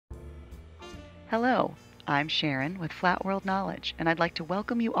Hello, I'm Sharon with Flat World Knowledge, and I'd like to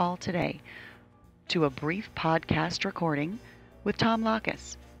welcome you all today to a brief podcast recording with Tom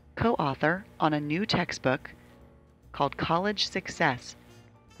Lochhaas, co-author on a new textbook called College Success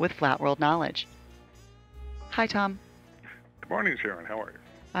with Flat World Knowledge. Hi, Tom. Good morning, Sharon. How are you?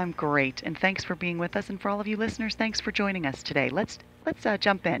 I'm great, and thanks for being with us. And for all of you listeners, thanks for joining us today. Let's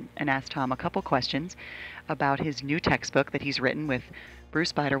jump in and ask Tom a couple questions about his new textbook that he's written with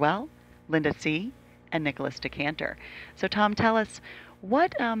Bruce Beiderwell, Linda C., and Nicholas deKanter. So, Tom, tell us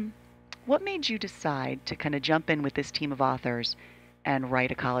what made you decide to kind of jump in with this team of authors and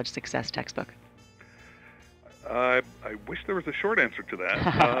write a college success textbook? I wish there was a short answer to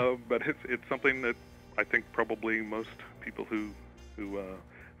that, but it's something that I think probably most people who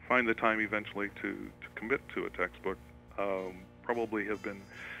find the time eventually to commit to a textbook probably have been,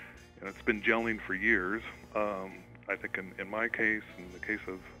 it's been gelling for years. I think in my case, in the case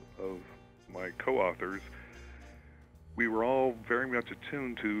of my co-authors, we were all very much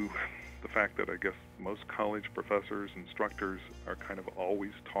attuned to the fact that I guess most college professors, instructors are kind of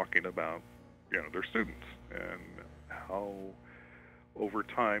always talking about, their students and how over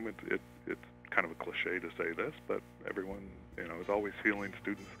time, it's kind of a cliche to say this, but everyone, is always feeling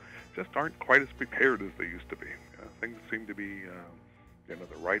students just aren't quite as prepared as they used to be. Things seem to be, the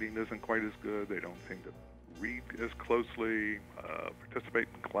writing isn't quite as good. They don't seem to read as closely, participate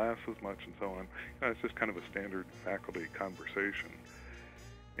in class as much, and so on. It's just kind of a standard faculty conversation.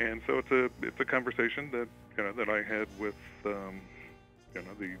 And so it's a conversation that that I had with the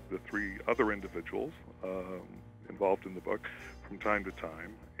three other individuals involved in the book from time to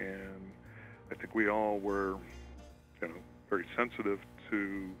time, and I think we all were very sensitive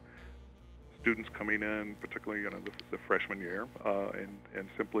to students coming in, particularly the freshman year, and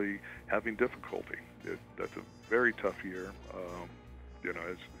simply having difficulty. That's a very tough year.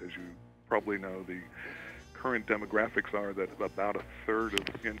 As you probably know, the current demographics are that about a third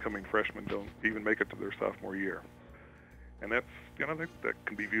of incoming freshmen don't even make it to their sophomore year, and that's that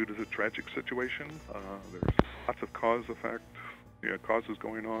can be viewed as a tragic situation. There's lots of causes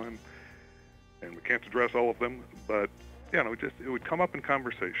going on, and we can't address all of them, but it would come up in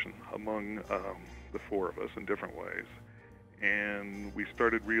conversation among the four of us in different ways. And we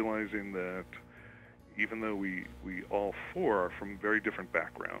started realizing that even though we all four are from very different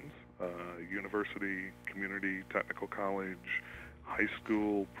backgrounds, university, community, technical college, high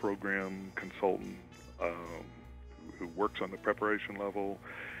school program consultant, who works on the preparation level,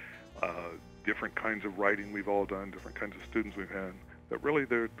 different kinds of writing we've all done, different kinds of students we've had, that really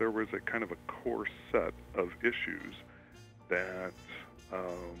there was a kind of a core set of issues that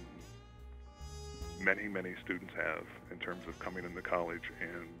many students have in terms of coming into college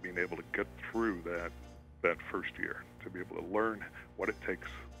and being able to get through that first year, to be able to learn what it takes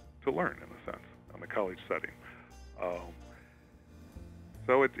to learn, in a sense, in a college setting.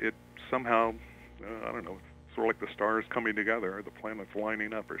 So it somehow, I don't know, it's sort of like the stars coming together, or the planets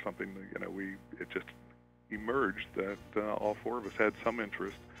lining up or something. It just emerged that all four of us had some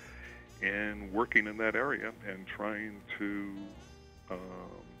interest in working in that area and trying to,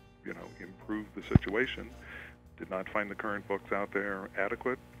 improve the situation. Did not find the current books out there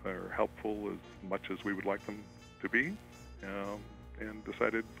adequate or helpful as much as we would like them to be, and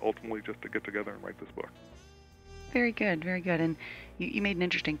decided ultimately just to get together and write this book. Very good, very good. And you made an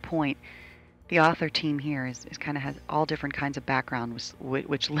interesting point. The author team here is kind of has all different kinds of backgrounds,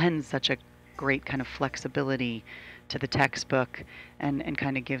 which lends such a great kind of flexibility to the textbook, and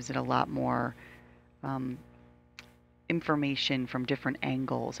kind of gives it a lot more information from different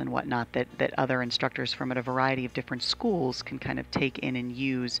angles and whatnot that other instructors from a variety of different schools can kind of take in and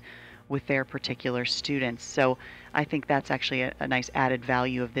use with their particular students. So I think that's actually a nice added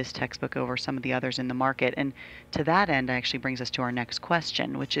value of this textbook over some of the others in the market. And to that end, actually brings us to our next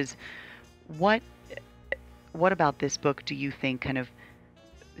question, which is what about this book do you think kind of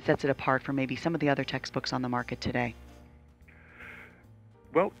sets it apart from maybe some of the other textbooks on the market today?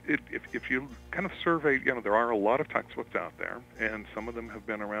 Well, if you kind of survey, there are a lot of textbooks out there, and some of them have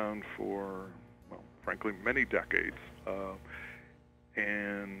been around for, well, frankly, many decades.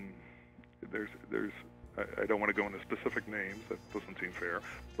 And there's I don't want to go into specific names, that doesn't seem fair,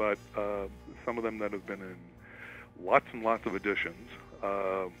 but some of them that have been in lots and lots of editions.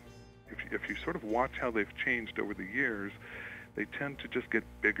 If you sort of watch how they've changed over the years, they tend to just get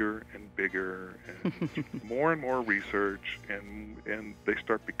bigger and bigger and more and more research, and they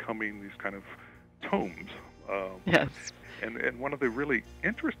start becoming these kind of tomes. Yes. And one of the really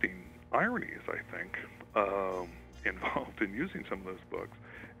interesting ironies, I think, involved in using some of those books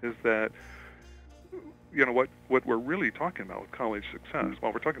is that what we're really talking about with college success.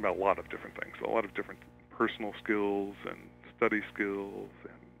 Well, we're talking about a lot of different things, a lot of different personal skills and study skills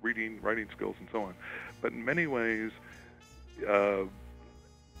and reading, writing skills, and so on. But in many ways,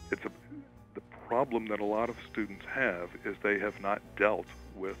 it's the problem that a lot of students have is they have not dealt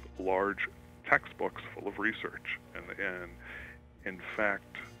with large textbooks full of research, and in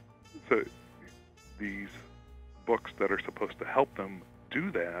fact, so these books that are supposed to help them do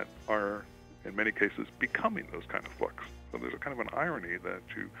that are, in many cases, becoming those kind of books. So there's a kind of an irony that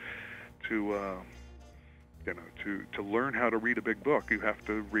to learn how to read a big book, you have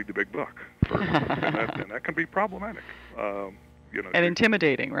to read the big book first, and that can be problematic. And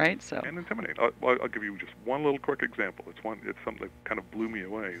intimidating, right? So. And intimidating. I'll give you just one little quick example. It's something that kind of blew me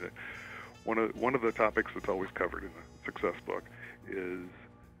away. That one of the topics that's always covered in a success book is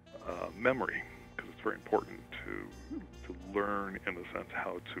memory, because it's very important to learn, in a sense,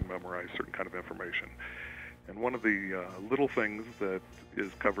 how to memorize certain kind of information. And one of the little things that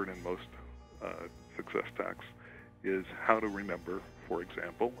is covered in most success texts is how to remember, for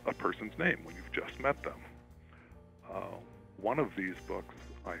example, a person's name when you've just met them. One of these books,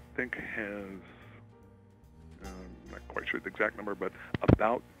 I think, has, I'm not quite sure the exact number, but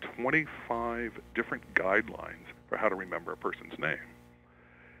about 25 different guidelines for how to remember a person's name.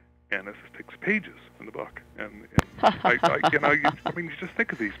 And this takes pages in the book. And you just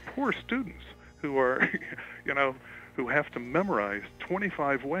think of these poor students who are, who have to memorize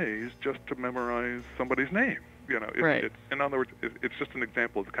 25 ways just to memorize somebody's name. Right. In other words, it's just an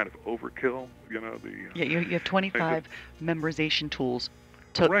example of the kind of overkill. You have 25 memorization tools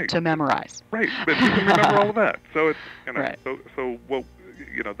to memorize. Right, but you can remember all of that. So it's right.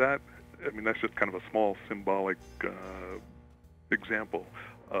 that's just kind of a small symbolic example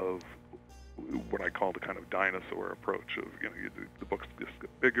of what I call the kind of dinosaur approach of the books just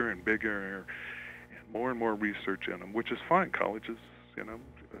get bigger and bigger and more research in them, which is fine. Colleges,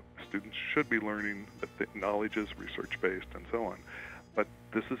 students should be learning that knowledge is research-based and so on. But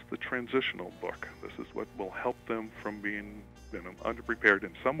this is the transitional book. This is what will help them from being underprepared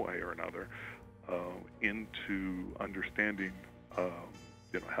in some way or another into understanding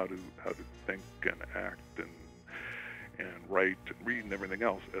how to think and act and write and read and everything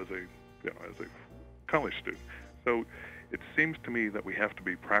else as a college student. So it seems to me that we have to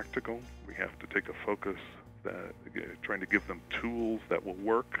be practical. We have to take a focus that trying to give them tools that will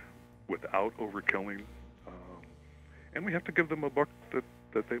work without overkilling, and we have to give them a book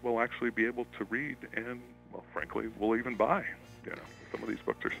that they will actually be able to read and, well, frankly, will even buy. Some of these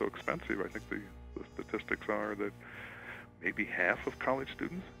books are so expensive. I think the statistics are that maybe half of college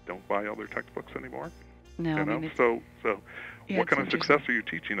students don't buy all their textbooks anymore. No, so what kind of success are you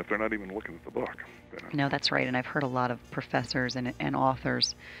teaching if they're not even looking at the book? No, that's right. And I've heard a lot of professors and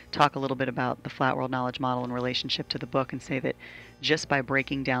authors talk a little bit about the flat world knowledge model in relationship to the book and say that just by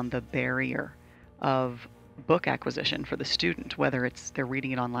breaking down the barrier of book acquisition for the student, whether it's they're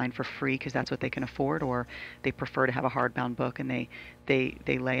reading it online for free because that's what they can afford, or they prefer to have a hardbound book and they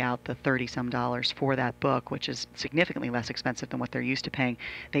lay out the $30-some for that book, which is significantly less expensive than what they're used to paying.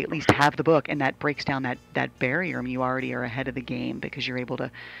 They at least have the book, and that breaks down that barrier. I mean, you already are ahead of the game because you're able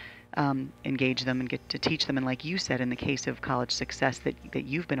to engage them and get to teach them. And like you said, in the case of college success that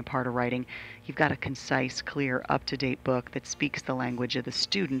you've been a part of writing, you've got a concise, clear, up-to-date book that speaks the language of the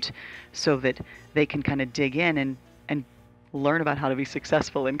student so that they can kind of dig in and learn about how to be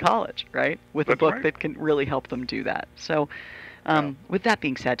successful in college, right? With a book that can really help them do that. So with that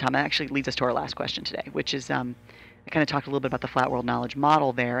being said, Tom, that actually leads us to our last question today, which is I kind of talked a little bit about the flat world knowledge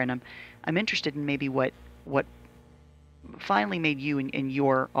model there, and I'm interested in maybe what finally made you and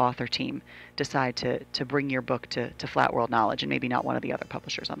your author team decide to bring your book to Flat World Knowledge and maybe not one of the other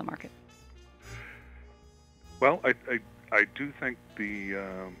publishers on the market? Well, I do think the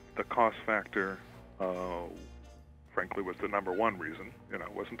cost factor, frankly, was the number one reason.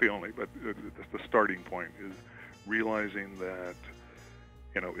 It wasn't the only, but the starting point is realizing that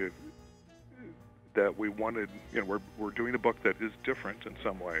that we wanted. We're doing a book that is different in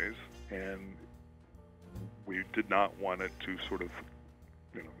some ways, and we did not want it to sort of,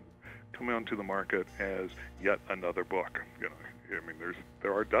 come onto the market as yet another book.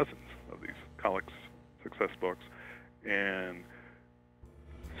 There are dozens of these college success books, and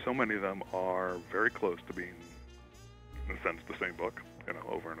so many of them are very close to being, in a sense, the same book,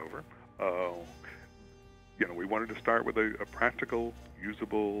 over and over. We wanted to start with a practical,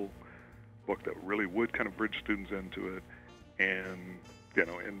 usable book that really would kind of bridge students into it, and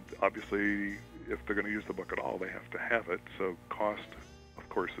obviously, if they're going to use the book at all, they have to have it. So cost, of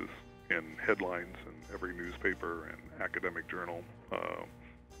course, is in headlines in every newspaper and academic journal.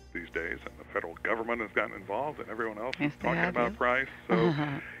 these days, and the federal government has gotten involved, and everyone else Yes, is they talking have, about yes. price. So,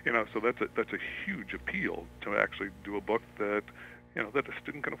 so that's a huge appeal to actually do a book that that a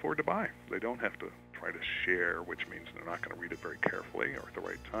student can afford to buy. They don't have to try to share, which means they're not going to read it very carefully or at the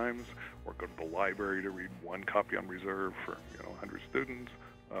right times, or go to the library to read one copy on reserve for 100 students.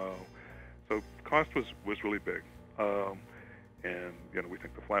 So cost was really big, and we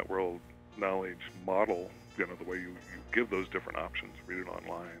think the Flat World Knowledge model, the way you give those different options, read it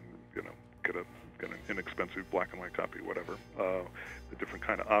online, get an inexpensive black and white copy, whatever. The different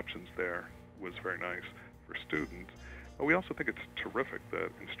kind of options there was very nice for students. But we also think it's terrific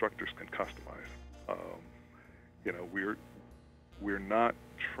that instructors can customize. We're not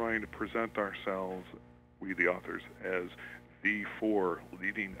trying to present ourselves, we the authors, as the four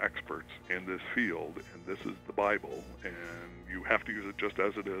leading experts in this field, and this is the Bible, and you have to use it just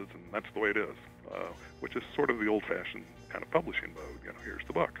as it is, and that's the way it is, which is sort of the old-fashioned kind of publishing mode. Here's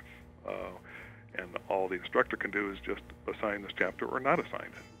the book. And all the instructor can do is just assign this chapter or not assign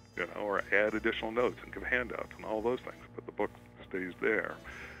it, or add additional notes and give handouts and all those things, but the book stays there.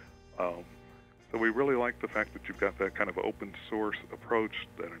 So we really like the fact that you've got that kind of open source approach,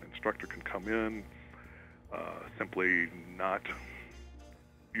 that an instructor can come in, simply not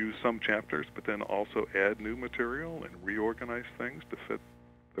use some chapters, but then also add new material and reorganize things to fit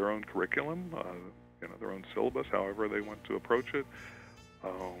their own curriculum, their own syllabus, however they want to approach it.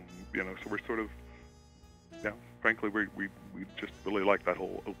 So we're sort of, frankly, we just really like that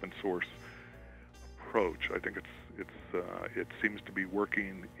whole open source approach. I think it seems to be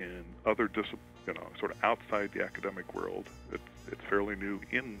working in other sort of outside the academic world. It's fairly new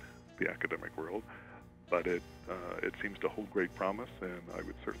in the academic world, but it seems to hold great promise, and I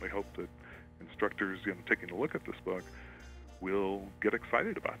would certainly hope that instructors, taking a look at this book, will get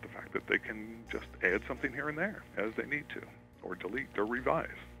excited about the fact that they can just add something here and there as they need to, or delete or revise.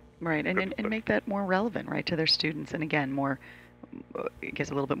 Right, and make that more relevant, right, to their students, and again, more, I guess,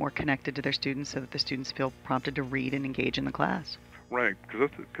 a little bit more connected to their students, so that the students feel prompted to read and engage in the class. Right, because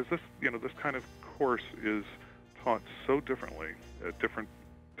this this kind of course is taught so differently at different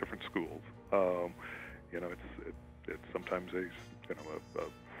schools. It's sometimes a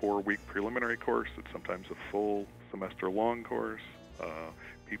 4-week preliminary course. It's sometimes a full semester-long course.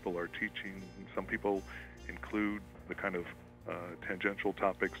 People are teaching. Some people include the kind of tangential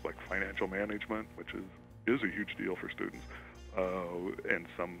topics like financial management, which is a huge deal for students, and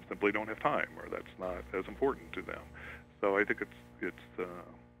some simply don't have time, or that's not as important to them. So I think it's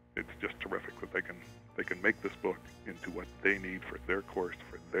just terrific that they can make this book into what they need for their course,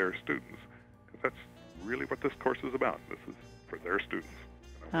 for their students, because that's really what this course is about. This is for their students.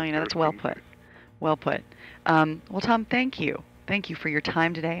 That's well put. Well put. Well, Tom, thank you. Thank you for your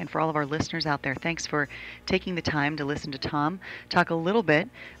time today, and for all of our listeners out there. Thanks for taking the time to listen to Tom talk a little bit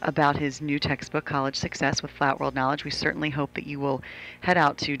about his new textbook, College Success with Flat World Knowledge. We certainly hope that you will head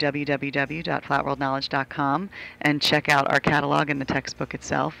out to www.flatworldknowledge.com and check out our catalog and the textbook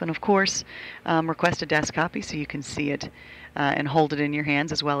itself. And of course, request a desk copy so you can see it and hold it in your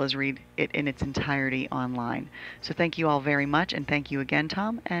hands, as well as read it in its entirety online. So thank you all very much, and thank you again,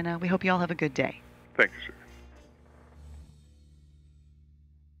 Tom, and we hope you all have a good day. Thank you, sir.